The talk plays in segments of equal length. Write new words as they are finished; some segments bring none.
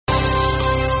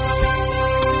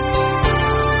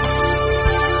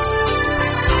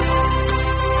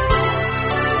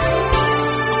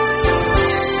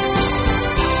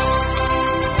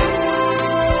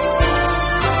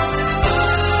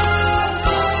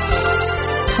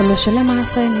Olosho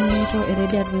maasai ninito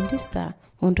eredi Adventista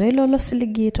oltoilo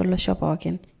losiligi tolosho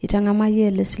pookin.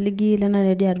 Itang'amayie lesiligi lena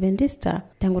redi Adventista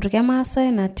tenkutuk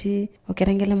maasai natii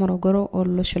okerengele Morogoro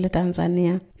olosho le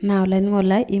Tanzania. Na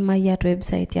olainining'olai imaya to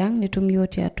website yang nitumio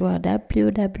tiatua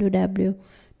www.awr.org.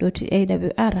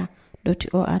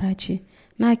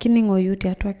 Na kining'oyu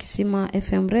tiatua Kisima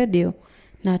FM radio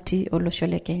natii olosho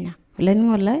le Kenya.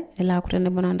 Olainining'olai elakutene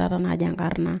bonandara na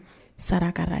jangarna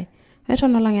sarakarai. Eto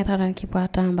nolang'etara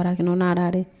kipata mbarakino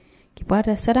narare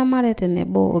kipata Eseremare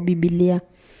tenebo o Biblia.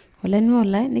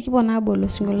 Olainining'olai nikipona abolo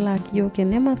singola kijo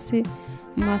kenemasi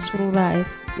masurura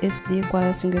SD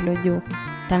kwa singolo jo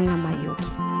tang'amayoki.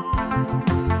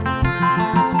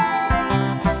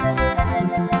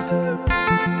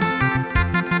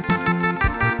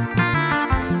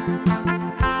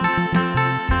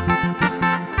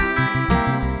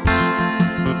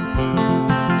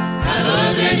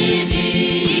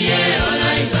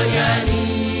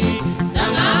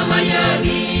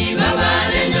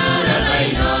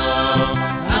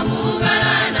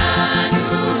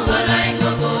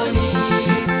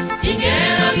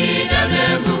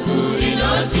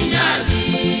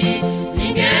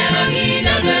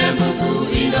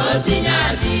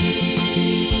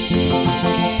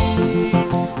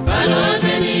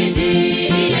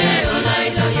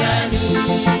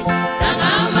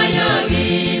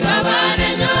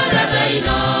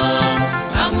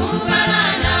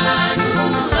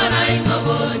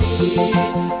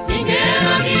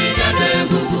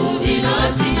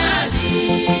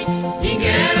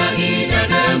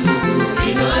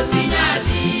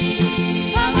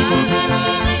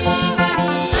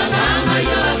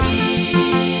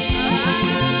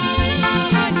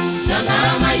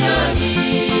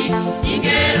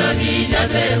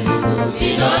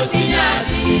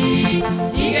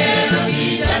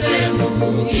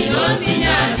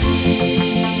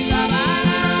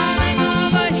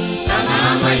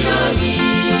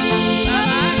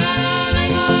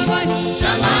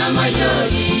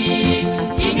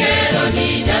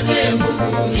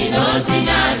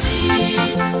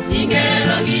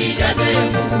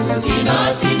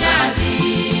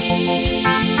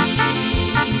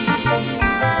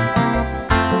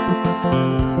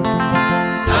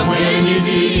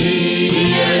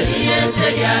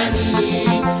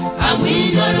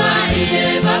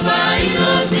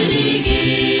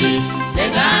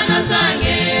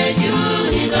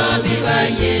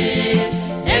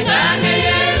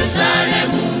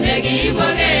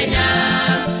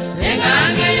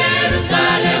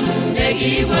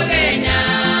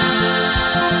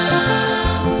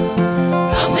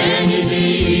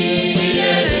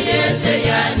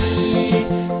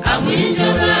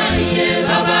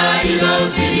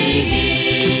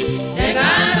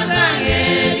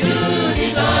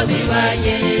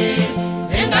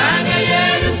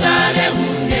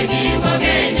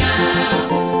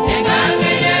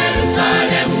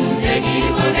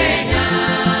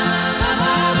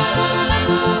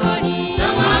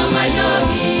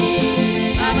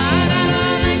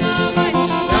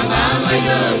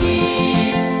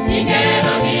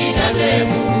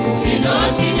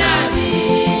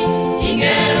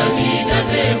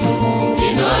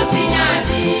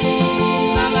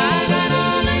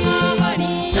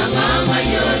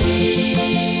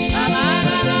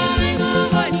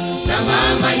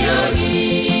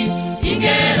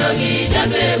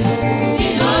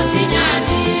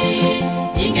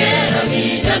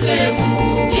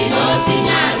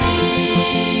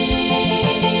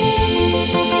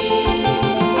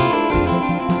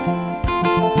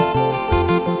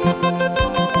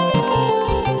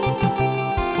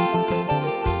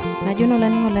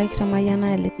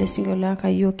 Tamayana le singola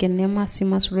kayo kenema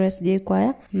simasures je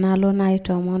kwaya nalo na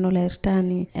ito mono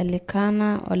lertani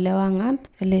elikana olewangan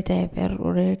elita per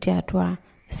ureti atwa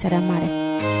Eseremare.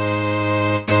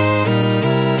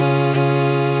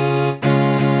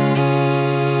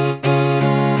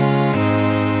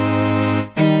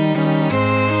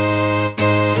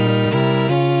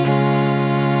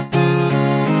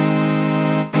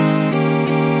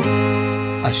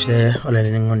 Ashe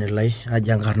oleningon ilai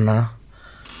ajangarna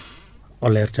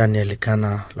olertani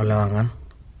elikana lolewangan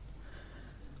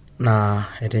na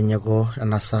etenyeko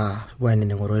enasa bwani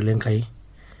ningoro Engai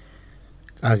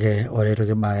age oreto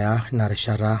kibaya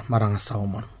narishara marangasa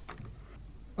umon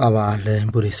aba le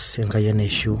buris Engai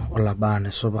eneshu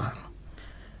olabane soba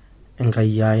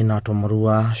Engai ya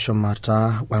inatomurua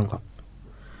shomata wangop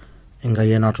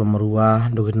Engai inatomurua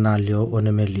nduginalio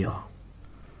onemelio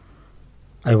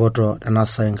aiwoto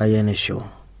enasa Engai eneshu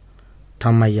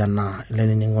tamayana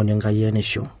leniningoni Engai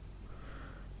eneshu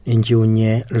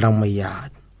injiunye lamaya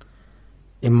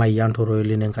imayan toro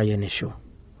ile Engai eneshu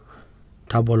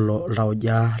tabolo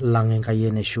lauja lang Engai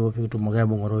enesho pikitumoki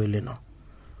aibung'ore ororei lino.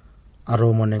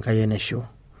 Atoomon Enkai enesho,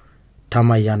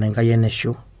 tamayiana Enkai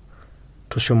enesho,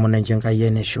 tushomon Enkai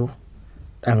enesho,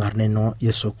 enkarna ino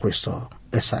Yesu Kristo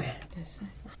esae.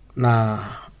 Na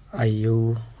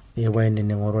ayieu nikipuo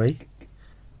ainining ororei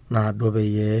na duo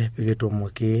peyie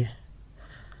pikitumoki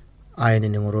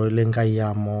ainining ororei leNkai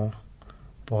amu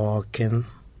pookin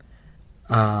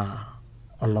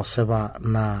olosipa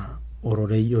na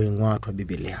ororei oing'ua atua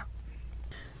Biblia.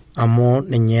 Amu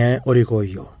ninye orikoo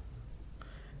yiok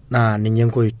na ninye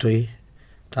enkoitoi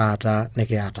taata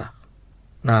nikiata.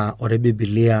 Na ore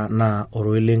Biblia na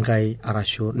ororei leNkai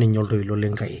arashu ninye oltoilo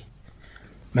leNkai.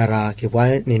 Metaa kipuo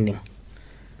ainining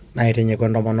naitinyiku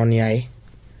entomononi ai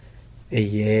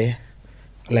eyie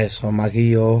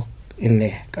laisomaki yiok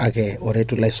ine kake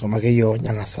oretu laisomaki yiok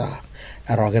nyang'asa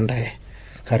eroki ntae.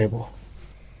 Karibu.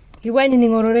 Kipuo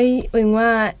ainining ororei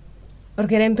oing'ua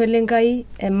orkerembe leNkai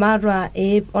ematua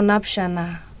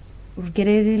onapishana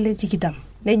orkereri le 20.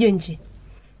 Nejo nji,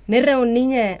 nereu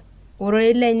ninye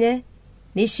ororei lenye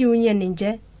nishiunye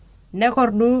ninche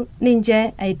nekordu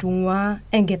ninche aitung'ua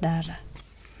enkidaata.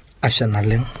 Ashe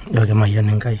naleng yoki mayian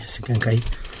Enkai sike Enkai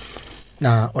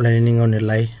na olaining'oni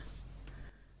lai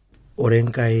ore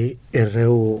Enkai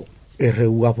ereu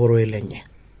apa ororei lenye.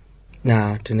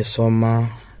 Na tenisoma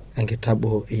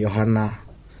enkitabu Yohana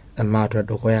ematua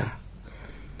edukuya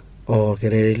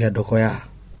orkereri le dukuya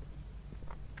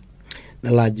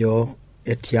nelo ajo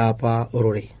etii apa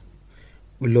ororei.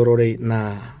 Ilo ororei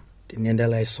na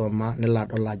teniendelea aisoma nilo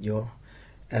adol ajo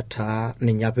etaa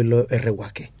ninye apa ilo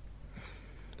erewaki.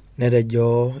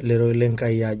 Netejo leroi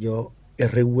leNkai ajo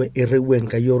ereu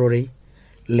Enkai ororei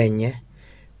lenye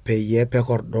peyie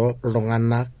pekordo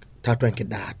iltung'anak tatua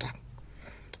enkidaata.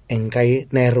 Enkai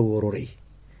nereu ororei.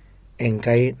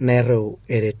 Enkai nereu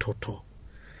eretoto.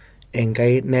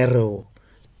 Enkai nereu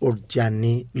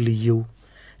orjani liyieu.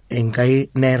 Enkai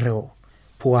nereu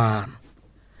puan.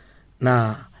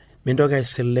 Na mintoki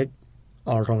aisilig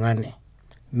oltung'ani.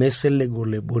 Mesilig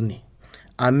oleboni.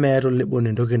 Ameeta oleboni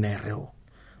entoki nereu.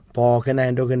 Pookin ake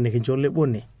entoki nikincho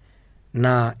oleboni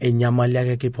na enyamali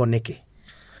ake kiponiki.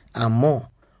 Amu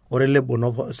ore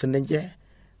lebono sininche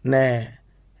ne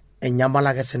enyamal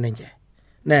ake sininche.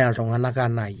 Ne iltung'anak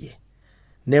anayie.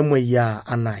 Nemoyia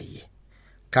anayie.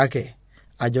 Kake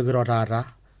ajo kiro taata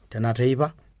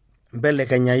tenateipa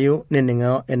mbelekenyayu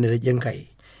nining'o enerejo Enkai.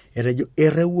 Etejo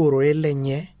ereu ororei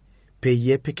lenye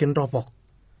peyie pikintopok.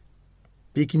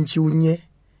 Pikinchiunye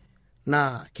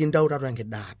na kintau tatua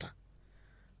enkidaata.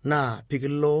 Na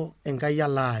pikilo Enkai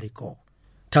ala arikoo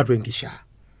tatua enkishaa.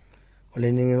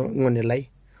 Olaining'oni lai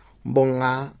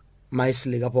mbung'a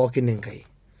maisiliga pookin Enkai.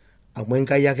 Amu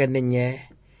Enkai ake ninye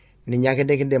ake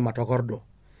nikindim atokordo.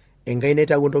 Enkai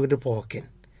naitau ntokitin pookin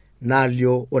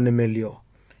nalio onemelio.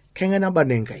 Keng'ae naba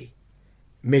Enkai?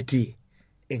 Metii.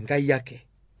 Enkai ake.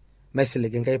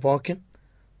 Maisilig Enkai pookin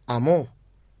amu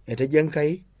etejo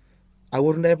Enkai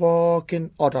awor ntae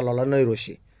pookin otalala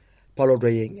nairoshi palotu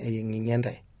ayeng'iyeng'ie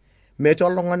ntae. Metii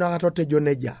oltung'ani akata otejo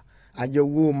neja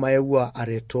ajo maewua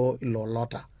areto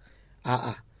ilolota.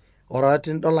 Ora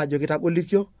tindol ajo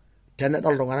kitagolikio,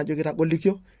 tenedol iltung'anak ajo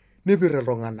kitagolikio, nipir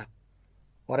iltung'anak.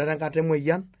 Ore tenkata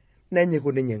emoyian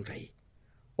nenyiku ninye Enkai.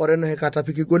 Ore enoshi kata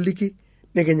pikigoliki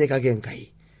nikinyikaki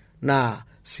Enkai. Na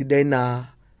sidai na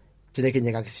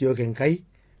tenikinyikaki siyiok Enkai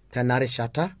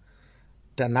tenarishata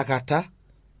tenakata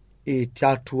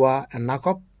itiatua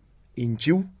enakop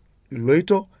inchiu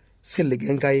iloito silig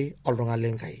Enkai oltung'ani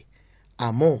leNkai.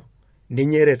 Amu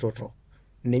ninye eretoto.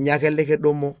 Ninye ake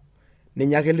likidumu.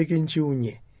 Ninye ake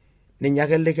likinchiunye. Ninye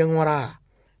ake liking'uraa.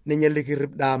 Ninye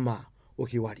likirip dama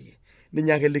okiwarie.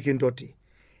 Ninye ake likintoti.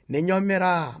 Ninye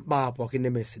omiraa mbaa pookin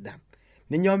nemesidan.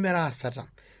 Ninye omiraa Satan.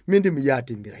 Mindim iyie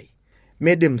atimirai.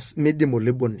 Midim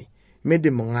oleboni.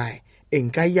 Midim ng'ae.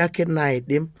 Enkai ake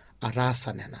naidim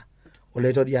ataasa nena.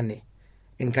 Olaitoriani.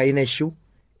 Enkai naishiu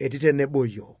etii tenebo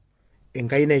yiok.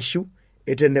 Enkai naishiu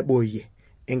etii tenebo iyie.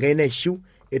 Enkai naishiu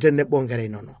etii tenebo nkera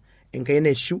inono. Enkai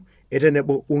naishiu etii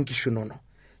tenebo onkishu inono.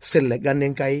 Siligan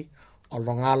Enkai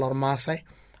oltung'ani lormaasai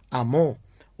amu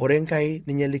ore Enkai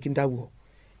ninye likintawuo.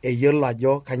 Eyiolo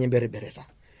ajo kanyoo imberiberita.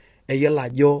 Eyiolo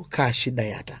ajo kaa shida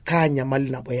yata. Kaa nyamali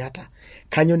nabo yata.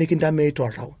 Kanyoo nikintamei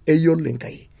toltau. Eyiolo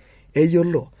Enkai.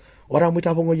 Eyiolo. Ore amu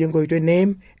itapong'oyie enkoitoi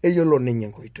neim, eyiolo ninye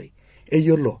enkoitoi.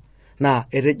 Eyiolo. Na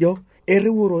etejo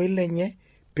ereu ororei lenye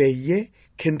peyie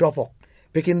kintopok.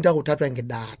 Pikintau tatua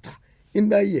enkidaata.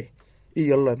 Indayie.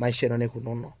 Iyiolo maisha ino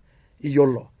nikunono.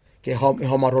 Iyiolo.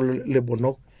 Kihomato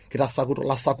lebonok. Kitasakuto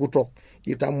lasakutok.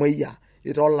 Itamoyia.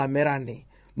 Ita olamerani.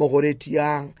 Mokore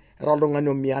tiang. Era oltung'ani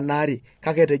omianari.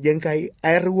 Kake etejo Enkai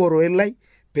ereu ororei lai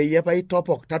peyie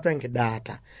paitopok tatua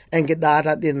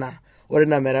enkidaata dina ore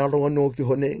namera oltung'ani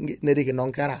okiho nerikino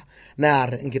nkera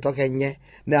near enkitok enye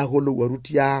neaku olowuaru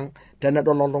tiang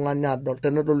tenedol oltung'ani adol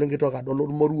tenedol enkitok adol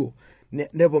ormoruo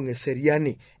nepong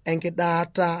eseriani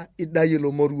enkidaata idai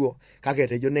ilo moruo kake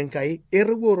etejo Enkai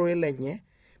erewuoro lenye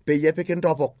peyie epik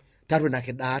intopok tatua ina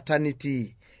kidaata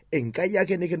nitii Enkai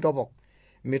ake nikintopok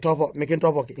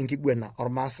mikintopok enkiguena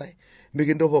ormaasai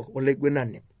mikintopok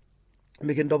olaiguenani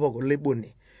mikintopok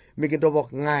olaiboni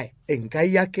mikintopok ng'ae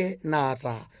Enkai ake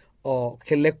naata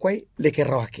kelekwai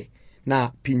likirewaki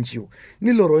na pinchiu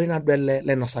niloroi nadwele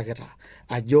lenosakita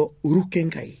ajo uruke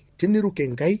Enkai tiniruke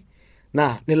Enkai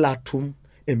na nilatum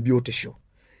embiotisho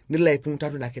nilaipung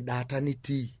tatua ina kidaata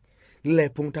nitii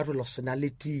nilaipung tatua ilo sina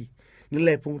litii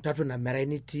nilaipung tatua ina merai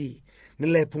nitii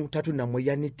nilaipung tatua ina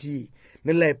moyian nitii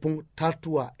nilaipung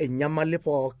tatua enyamali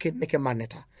pookin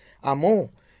nikimanita amu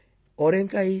ore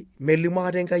Enkai melimu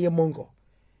akata Enkai emongo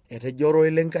etejoro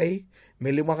ile Enkai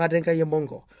melimu akata Enkai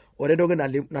emongo ore ntoki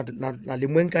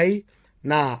nalimu Enkai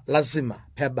na lazima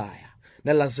pebaya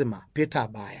na lazima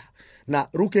pitabaya na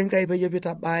ruke Enkai peyie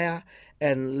pitabaya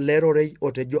enlerorei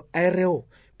otejo aireu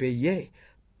peyie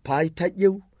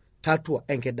paitajeu tatua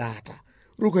enkidaata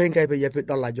ruko Enkai peyie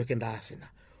pidol ajo kindaasina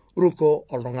ruko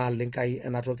oltung'ani lenkai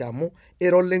enatoki amu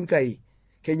ero lenkai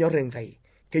kenyor Enkai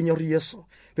kenyor Yesu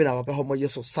pina apa homo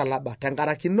Yesu salaba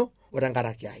tenkarakino o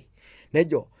tenkaraki ai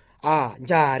nejo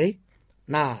njaari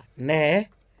na ne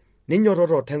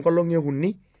ninyororo tenkolong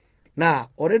euni na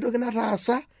ore ntoki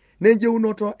nataasa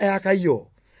nenjeunoto eakayo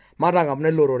matangam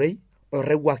nelororei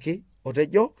orewaki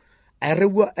otejo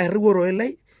erewuoro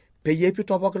elei peyie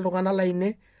pitopok iltung'anak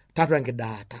laine tatua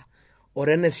enkidaata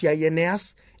ore enesiai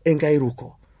eneas Enkai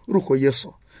ruko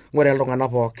Yesu ng'ore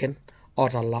iltung'anak pookin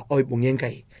otala oibung'e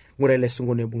Enkai ng'ore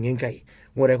lesingone ibung'e Enkai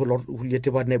ng'ore kulo kulie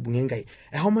tipat nebung'e Enkai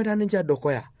ehomoita ninche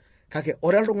dukuya kake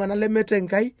ore iltung'anak lemete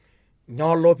Enkai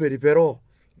nyolo peripero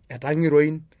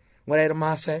etang'iroin ng'ore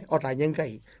irmaasai otanya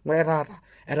Enkai ng'ore taata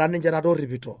etaa ninche taata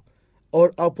orripito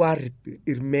apuo arrip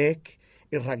irmeek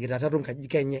irragita tatua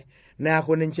nkajijik enye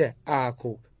neaku ninche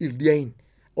aaku ildiain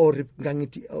orrip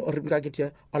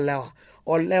nkang'itie olewa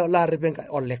laarrip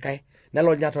olikae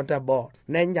nelo nyaton teboo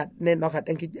nenok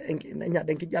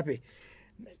enkijape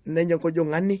nenya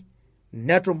nkojong'ani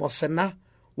netum osina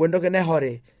wentoki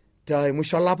naihori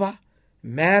temusho olapa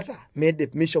meeta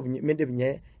midip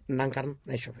nye nankan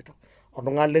naishopito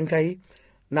oltung'ani lenkai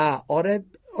na ore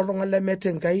oltung'ani lemete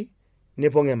Enkai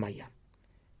nipong emayian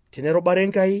tenerubare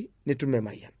Enkai nitum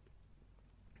emayian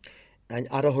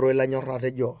arahoro ilanyorra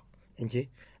tejo enji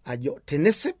ajo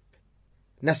tenisip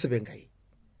nasip Enkai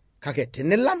kake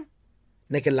tenilam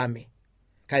nekilami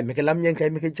kai mikilam nye Enkai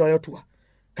mikichoyo tua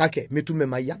kake mitum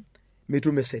emayian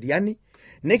mitum eseriani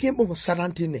nikimbung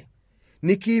sarantine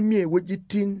nikimie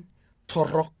wuejitin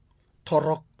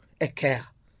torok ekea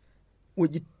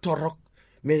wueji torok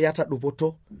miata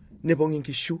dupoto nipong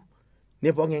inkishu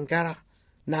nipong enkera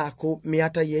naaku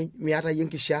miata ye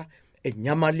nkisha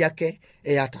enyamali ake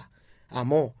eata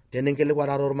amu tenenkilikuan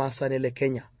ormaasani le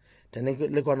Kenya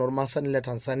tenenkilikuan ormaasani le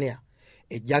Tanzania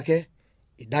ejake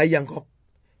idai enkop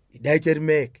idai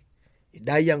termeek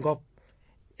idai enkop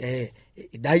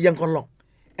idai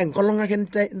enkolong ake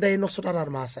ndai nosutara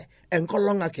ormaasai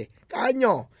enkolong ake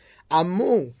kanyo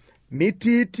amu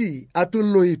mititi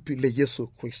atuloipi le Yesu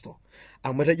Kristo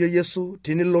amu etejo Yesu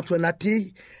tinilotu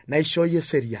enatii naisho ye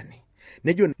seriani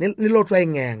nejo nilotu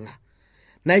aing'eng'a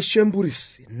naisho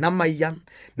empurisi namayian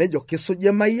nejo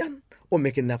kisuje mayian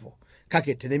omekinepo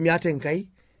kake tenemiata Enkai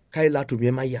kailo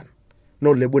atumie mayian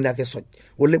no leboni ake soj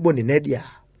oleboni nedia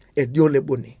edio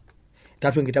leboni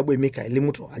tatua enkitabu Mika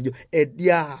elimuto ajo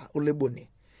edia oleboni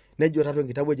nejo tatua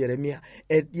enkitabu Jeremia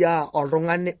edia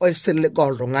oltung'ani oisiliga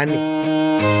oltung'ani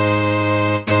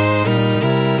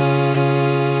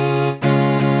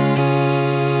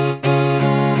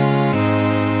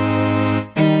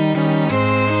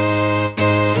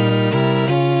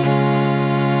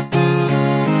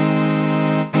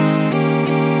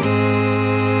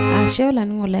Sheola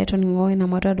ningo laito ningo ina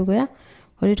mata dugoya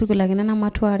ori tukilakina na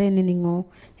matuare ningo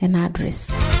ena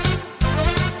address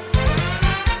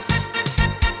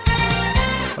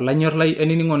Olanyor lai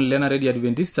eniningon lena Radio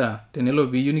Adventista tenelo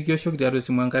biyu nikioshoki tiatua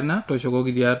simu enkarna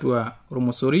toshokoki tiatua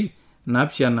ormosori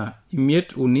napshana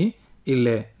imiet uni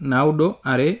ile naudo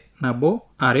are nabo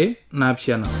are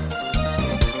napshana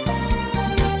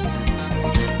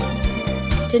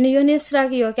Teniyoni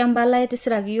siraki yo kambala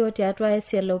itisiraki yo tiatua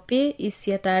SLOP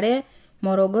isietare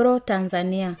Morogoro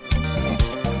Tanzania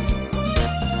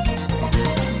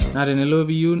na tenelo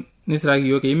biyu nisiraki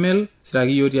yo email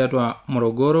siraki yo tiatua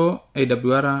morogoro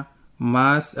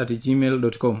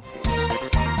awr@gmail.com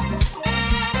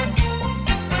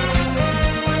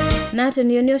na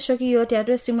teniyieu nioshoki yiok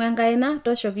tiatua esimu enkaina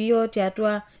tooshoki yiok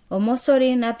tiatua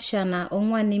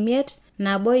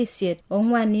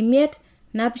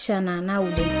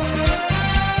 075-158-459.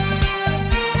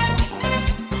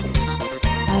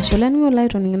 Asholani ngolai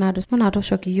toninginado mana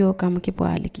tooshoki yiok amu kipuo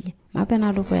aliki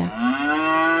mapena dukuya.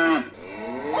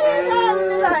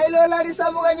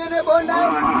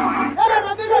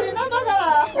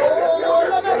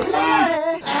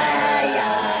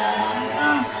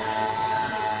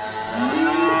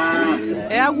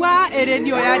 Eyawa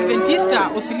eredio ya Adventista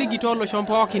osiligi tolosho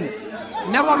pookin.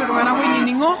 Nepooki iltung'anak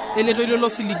oinining'o eletoilo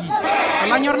losiligi.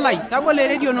 Olanyor lai, tabolo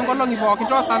eredio nonkolong'i pookin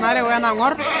toosanare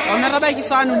wenang'or ometabaiki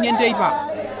saa 4 enteipa.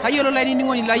 Tayiolo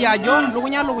lainining'oni lai ajo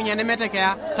lukunya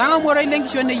nemetekeya. Tang'amu oloilo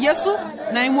enkishon e Yesu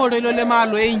naimu oloilo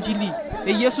lemaalo e Injili.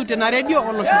 E Yesu tena redio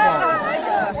olosho pookin.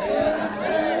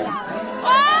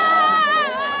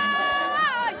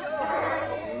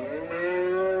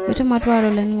 Ito matwaro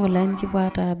leni ngolain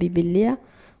kipuata Biblia,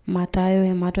 Matayo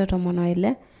ematwe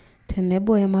 16,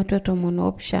 tenebo ematwe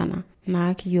 17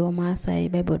 na kiyo Maasai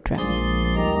Bible Drive.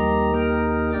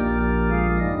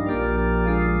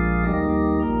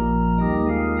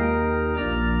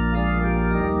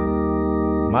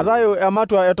 Matayo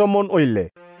ematwa 16.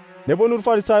 Neponu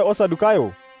irfarisai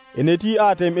osadukayo enetii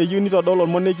atem eyieu nitodol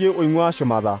ormonekie oing'ua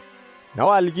shumata.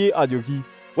 Nawaliki ajoki,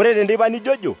 ore tendeipa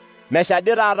nijojo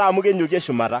meshade taata amu kenyokie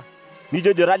shumata.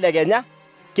 Nijojo tadekenya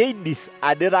keidis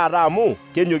ade taata amu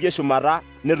kenyokie shumata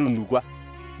netunukwa.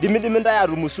 Dimidimi ntae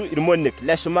atumusu irmonek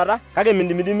le shumata kake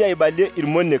mindimidimi aibalie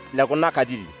irmonek le kuna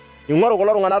katitin. Ing'oru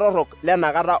kulo tung'anak torrok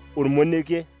lenakata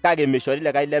ormonekie kake mishori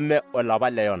likae leme olapa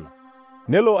le Yona.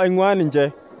 Nelo aing'ua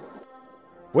ninche.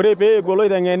 Ore pee epuo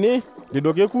loiteng'eni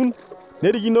lidokekun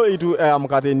nerikino itu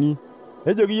eamkateni.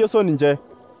 Nejoki Yesu ninche,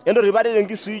 entorripate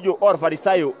tenkisuijo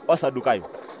orfarisayo osadukayo.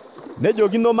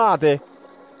 Nejokino maate,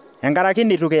 enkaraki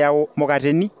nitu kiyau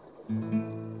mukateni.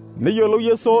 Neyiolou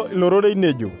Yesu ilororei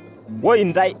nejo, woi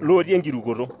ntae looti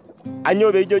enkirukoto.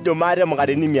 Anyoo peijojo maate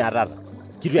mukateni miatata.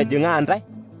 Kitu ejing'aa ntae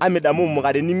amidamu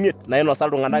mukateni 5 nainosa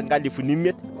iltung'anak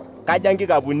 5,000 kaja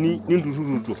nkikapuni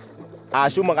ninturruruto.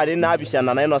 Ashu mukateni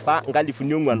 7 nainosa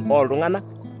 4,000 oltung'anak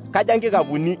kaja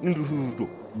nkikapuni ninturruruto.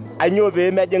 Anyoo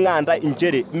pee mejing'aa ntae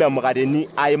inchere mme mukateni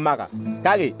aimaka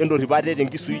kake entorripate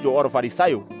tenkisuijo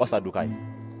orfarisayo osadukayo.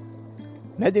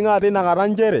 Nejing'aa tinakata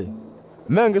nchere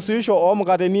mme enkisuisho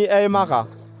oomukateni eimaka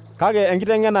kake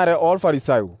enkiteng'enare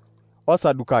orfarisayo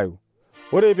osadukayo.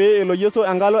 Ore pee elo Yesu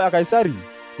enkalo e Kaisari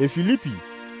e Filipi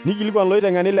nikilikuan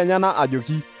loiteng'eni lenyana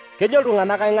ajoki, kejo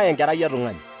iltung'anak aing'ae enkerai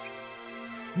etung'ani?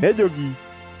 Nejoki,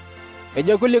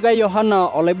 ejo kulikae Yohana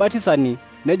olaibatisani,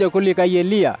 nejo kulikae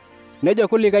Eliya, nejo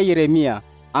kulikae Yeremia,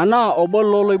 anaa obo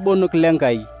looloibonok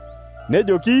lenkai.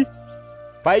 Nejoki,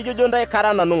 paijojo ntae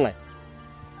kara nanu ng'ae?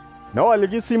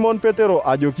 Nawaliki Simon Petero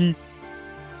ajoki,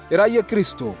 ira yie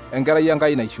Kristo enkerai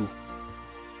Enkai naishu.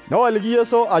 Nawaliki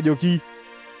Yesu ajoki,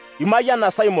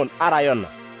 imayiana Simon ara Yona,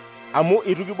 amu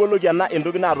itu kiboloki ena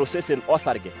entoki naata osesen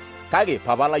osarge kake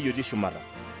papa lai otii shumata.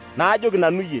 Naajoki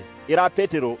nanu yie ira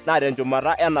Petero naa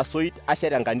tenchumata ena soit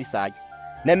ashet enkanisa ai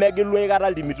nemegilu aikata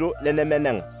iltimito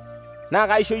lenemeneng'a. Naa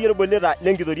kaisho yie irboleta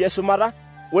lenkitoria shumata.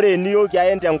 Ore eniyooki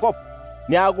aen tenkop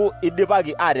niaku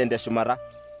idipaki aaten teshumata.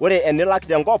 Ore enilak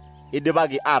tenkop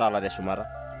idipaki aatalak teshumata.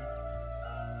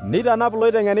 Nitanap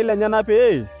loiteng'eni lenyana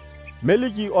pee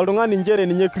meliki oltung'ani nchere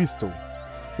ninye Kristo.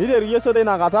 Niteru Yesu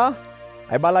tinakata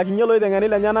aibalakinye loiteng'eni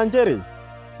lenyana nchere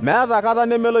meeta kata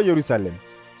nemelo Yerusalem,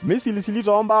 misilisili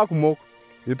toombaa kumok,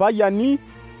 ilpayiani,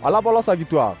 olapolosak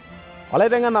kituak,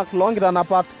 olaiteng'enak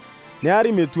loonkitanapat,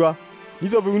 neari metua,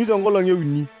 nitopikuni toonkolong'i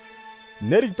 3.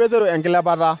 Nerik Petero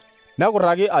enkilepata,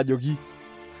 nekurraki ajoki,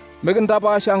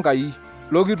 Mikintapaasha Enkai,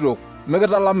 lokitok,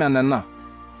 mikitalam enena.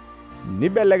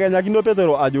 Nibelekenyakino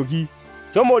Petero ajoki,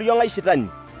 shomo oriong' ai Shetani,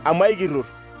 amu aikirror,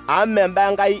 amu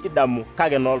memba Enkai idamu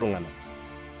kake nooltung'anak.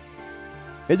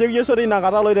 Ejoki Yesu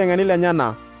tinakata loiteng'eni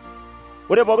lenyana,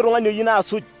 ore pooki tung'ani oyieu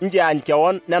naasuj njeany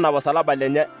kewon nenap osalaba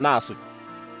lenye naasuj.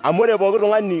 Amu ore pooki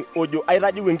tung'ani ojo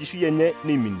aitajiu enkishui enye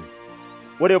neiminie.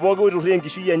 Ore pooki oiturrie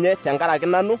enkishui enye tenkaraki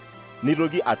nanu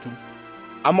nitoki atum.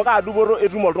 Amu kaa dupoto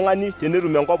etum oltung'ani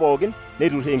tenetum enkop pookin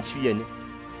neiturrie enkishui enye.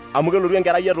 Amu kelotu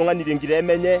enkerai etung'ani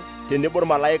tenkiteeme enye tenebo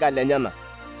irmalaika lenyana.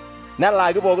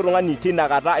 Nelaaki pooki tung'ani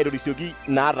tinakata aitoриsioki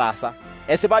naataasa.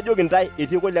 Esipa ajoki ntae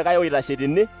etii kulikae oitashe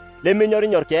tene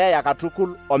lemenyorinyor keeya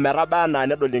katukul ometaba anaa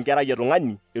nedol enkerai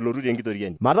etung'ani elotu tenkitoria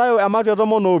enye. Matayo ematwe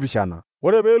 17.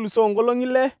 Ore pee elusoo nkolong'i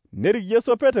 6 nerik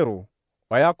Yesu Petero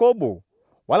o Yakobo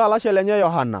walalashe lenye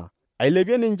Yohana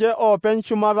ailepie ninche oopeny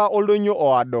shumata oldonyo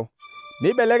oado.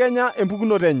 Neibelekenya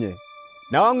empukunoto enye,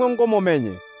 newang'u enkomom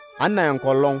enye anaa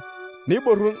enkolong,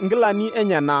 neiborru nkilani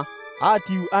enyena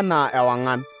atiu anaa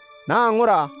ewang'an. Naa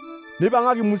ng'ura,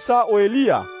 nipang'aki Musa o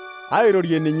Eliya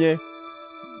airorie ninye.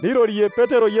 Nirorie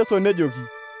Petero Yesu nejoki,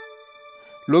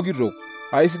 Lokitok,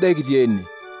 aisidai kitii ene,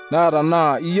 naa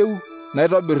tanaa iyieu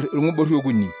naitobir irng'uborri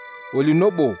okuni, olino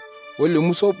obo, ole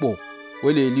Musa obo,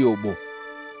 ole Eliya obo.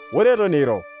 Ore eton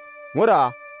eiro,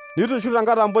 ng'ura, nitushul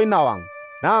enkatambo inawang',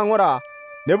 naa ng'ura,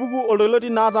 nepuku oltoilo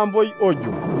tina tamboi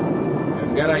ojo,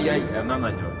 Enkerai ai ena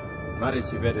nanyor,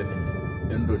 natishipete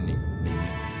ninye, entoning ninye.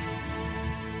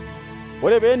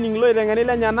 Ore peening' loiteng'eni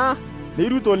lenyana,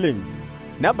 neirut oleng',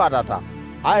 nebatata,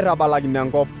 airabalakino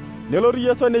enkop. Nelotu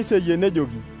Yesu neiseyie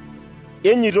nejoki,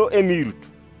 Enyito emiirut.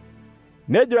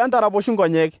 Nejo entaraposhi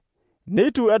nkonyek,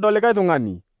 neitu edol likae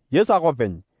tung'ani, Yesu ake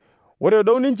openy. Ore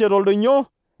edou ninche toldonyo,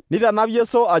 nitenap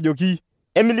Yesu ajoki,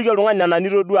 Emiliki oltung'ani nena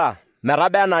nitodua,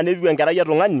 metaba enaa nepiu enkerai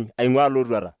etung'ani aing'ua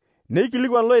lotuata.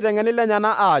 Neikilikuan loiteng'eni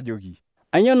lenyana aajoki,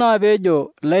 Anyoo naa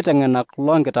peejo laiteng'enak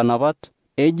loonkitanapat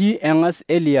eji eng'as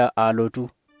Eliya alotu?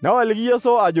 Newaliki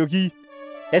Yesu ajoki,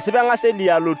 Esipa eng'as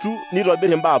Eliya alotu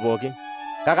nitobir imbaa pookin.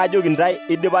 Kake ajoki ntae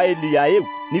idipa Eliya ayeu,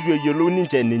 nitu eyiolou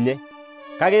ninche ninye.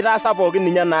 Kake itaasa pookin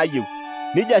ninye naayieu.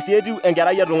 Nija sii etiu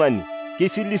enkerai etung'ani,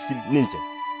 kisilisil ninche.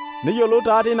 Neyiolou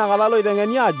taa tinakata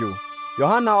loiteng'eni aajo,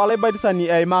 Yohana olaibatisani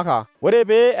eimaka. Ore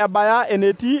pee ebaya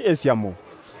enetii esiamo,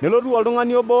 nelotu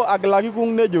oltung'ani obo agilaki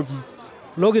kung' nejoki,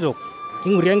 Lokitok,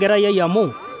 ing'urie enkerai ai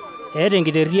amu eeta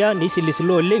enkiterria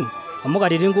neisilisilo oleng' amu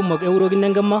katitin kumok eurokino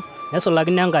enkima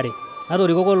nesulakino enkare,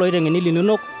 natorikoko loiteng'eni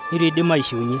linonok nitu idim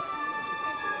aishiunye.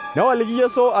 Newaliki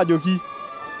Yesu ajoki,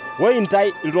 Woi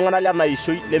ntae iltung'anak lena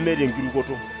ishoi lemeeta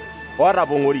enkirukoto,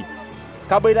 ootapong'ori,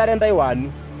 kaboitare ntae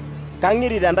waanu,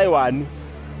 kang'irita ntae waanu,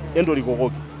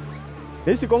 entorikokoki.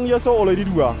 Neisikong' Yesu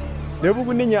oloirirua,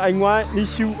 nepuku ninye aing'ua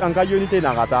nishiu enkayioni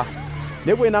tinakata.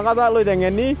 Nepuo inakata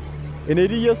loiteng'eni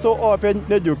enetii Yesu oopeny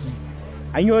nejoki,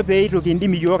 Anyoo pee itu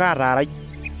kindim iyiok ataarai?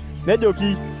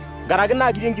 Nejoki, Nkaraki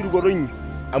naa kiti enkirukoto inyi,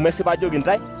 amu esipa ajoki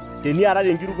ntae, teniarare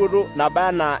enkirukoto naba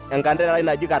enaa enkandererai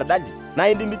naji kardali, naa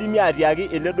indimidimi atiaki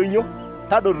ele doinyio,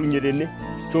 tadotunye tene,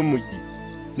 shomo idie.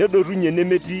 Nedotunye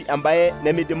nemetii embaye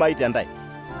nemeidimayu tentae.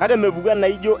 Kake mepuku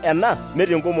enaijo ena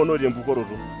metii enkomono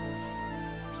tempukoroto.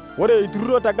 Ore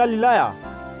itururo te Galilaya,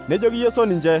 nejoki Yesu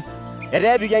ninche,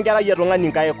 Etaa epiki enkerai etung'ani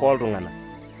nkaik ooltung'anak.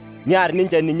 Niar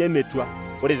ninche ninye metua,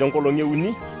 ore tenkolong'i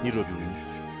euni nitokiuni.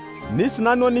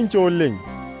 Nisinanu ninche oleng'.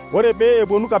 Ore pee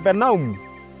epuonu Kapernaum,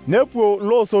 nepuo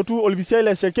loosotu olpisiai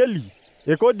le shekeli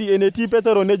ekodi enetii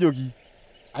Petero nejoki,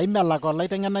 Aimelak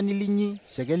olaiteng'enani linyi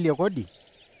shekeli ekodi?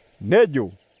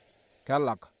 Nejo,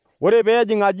 Kelak. Ore pee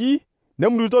ejing aji,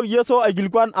 nemuritoki Yesu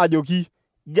aikilikuan ajoki,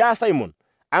 Jaa Simon,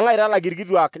 ang'ae italak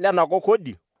irkituak lenakop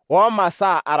kodi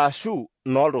oomasaa arashu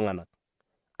nooltung'anak?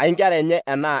 Ainkera enye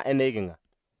enaa eneiking'a?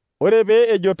 Ore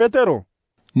pee ejo Petero,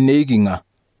 Neiking'a.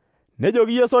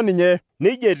 Nejoki Yesu ninye,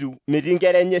 Neija etiu metii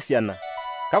nkera enye esiana.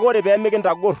 Kake ore pee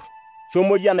mikintagor,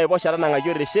 shomoyie enaiposha tanang'aki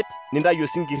oreshet nintayu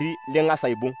osinkirri ling'as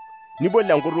aibung', nibol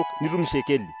enkutuk nitum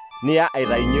shekeli, niya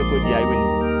aitainye kodi ai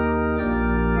wenino.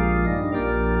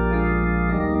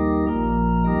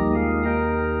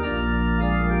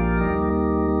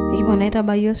 Ikipuo naa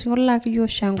aitabayo osinkolio laa kijo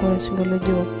shangwe osinkolio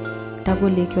ojo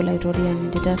tagolieki olaitoriani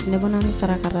nditaas nebo nanu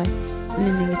sarakarai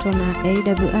nening'ito naa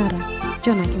AWR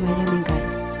Jona Kimayian Engai.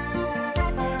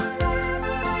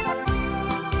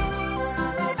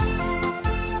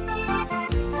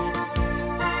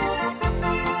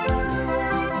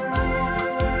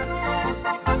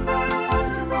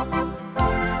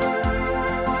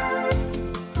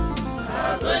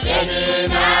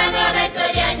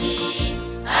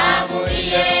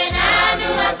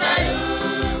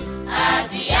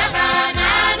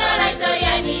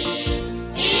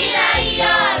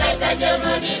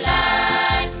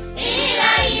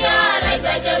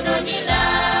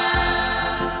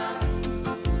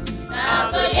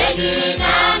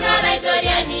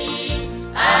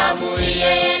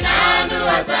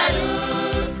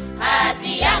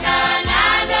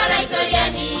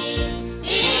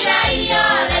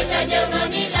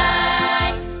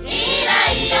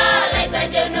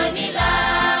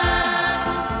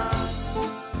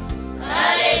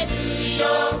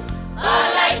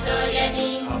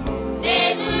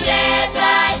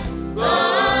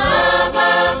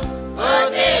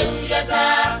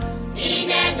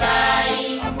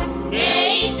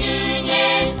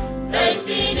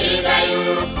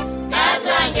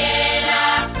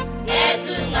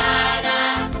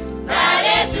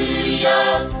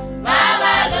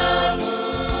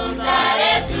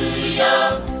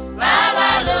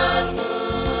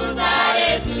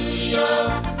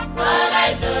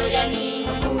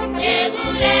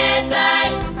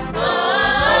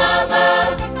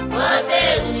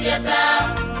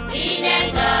 Ine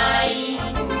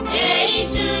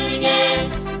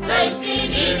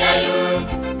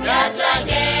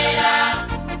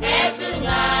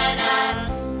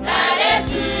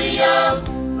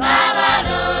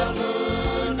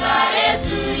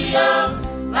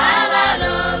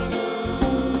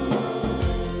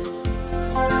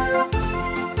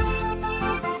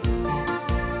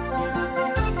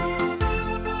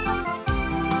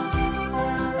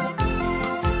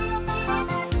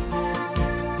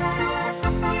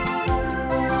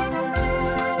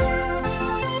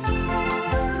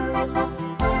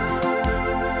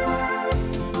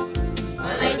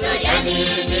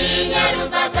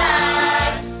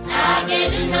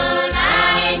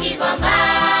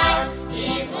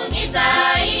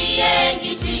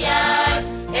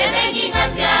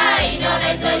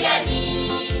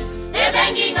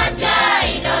Ebengi ngasia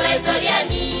idola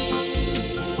itoriani.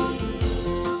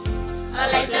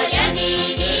 Ola itoriani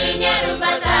ni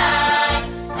nyerubata.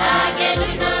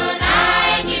 Ageluno na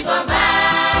engigomba.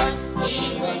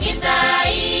 Ikungita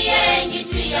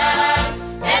iengishia.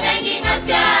 Ebengi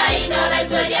ngasia idola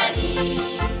itoriani.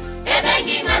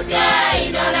 Ebengi ngasia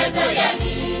idola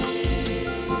itoriani.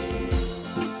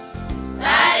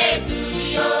 Tare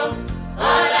tuyo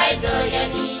ola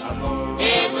itoriani.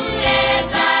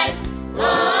 Eguretai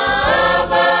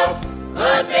obo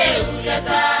ote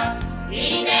ureta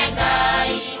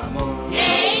Engai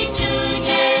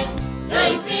Eishunye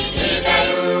Isiliga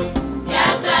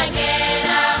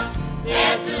Jatagera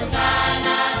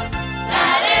Ketungana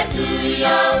Tare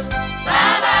tuyo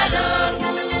Baba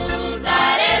Lormu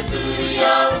Tare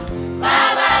tuyo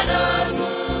Baba Lormu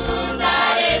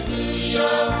Tare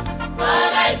tuyo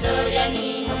Ola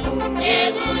itoriani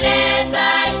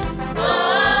Eguretai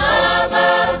obo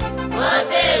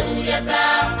ote ureta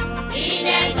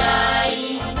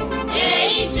Engai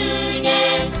Eishunye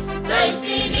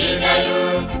Isiliga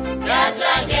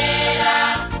Jatagera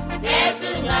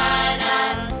Ketungana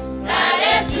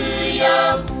Tare tuyo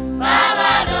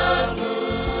Baba Lormu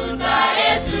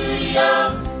Tare tuyo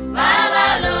Baba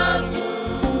Lormu.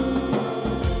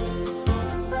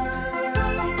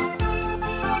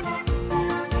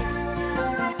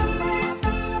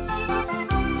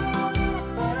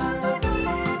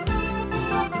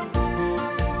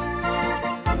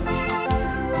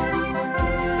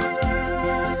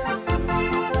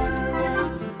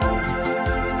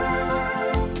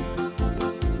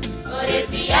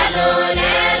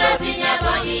 Lelo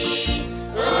sinyakoni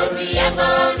utiyango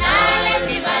nale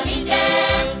timanije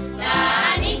na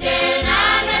nije na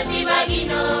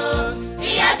nashibagino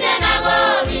tiyatena go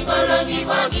bikolongi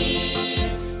bogi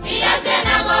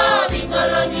tiyatena go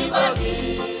bikolongi bogi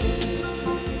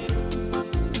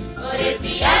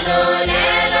oretialo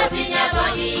lelo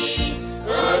sinyakoni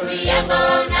utiyango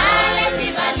nale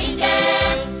timanije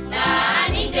na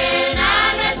nije na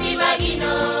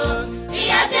nashibagino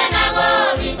tiyatena go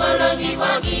bikolongi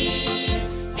bogi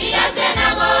tiyatena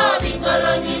go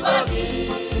bikolongi